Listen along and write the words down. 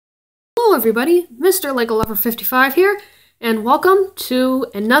Hello everybody, Mr. Lego Lover 55 here, and welcome to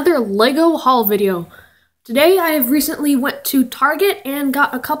another Lego haul video. Today I have recently went to Target and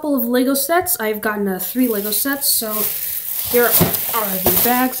got a couple of Lego sets. I've gotten 3 Lego sets, so here are the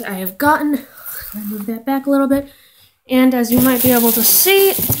bags I have gotten. Let me move that back a little bit. And as you might be able to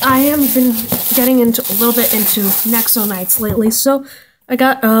see, I have been getting a little bit into Nexo Knights lately. So I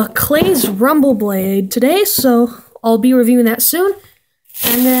got Clay's Rumble Blade today, so I'll be reviewing that soon.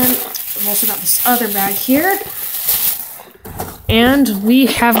 And then I've also got this other bag here. And we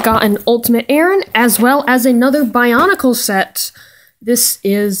have gotten Ultimate Aaron, as well as another Bionicle set. This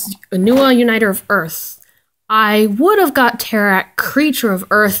is Anua, Uniter of Earth. I would have got Terrak, Creature of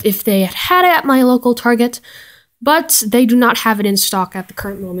Earth, if they had had it at my local Target, but they do not have it in stock at the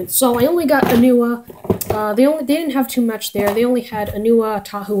current moment. So I only got Anua. They didn't have too much there. They only had Anua,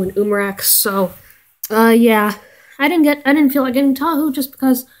 Tahu, and Umarax. So yeah. I didn't feel like getting Tahu just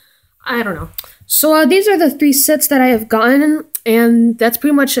because, I don't know. So these are the 3 sets that I have gotten, and that's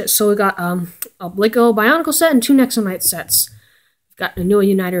pretty much it. So we got a Lego Bionicle set and 2 Nexo Knight sets. We've got Anua,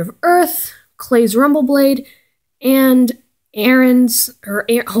 Uniter of Earth, Clay's Rumble Blade, and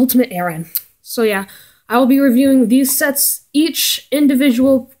Ultimate Aaron. So yeah, I will be reviewing these sets each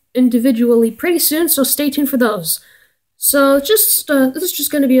individually pretty soon, so stay tuned for those. So this is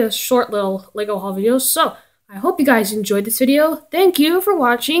just going to be a short little Lego haul video, so I hope you guys enjoyed this video. Thank you for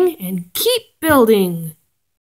watching, and keep building!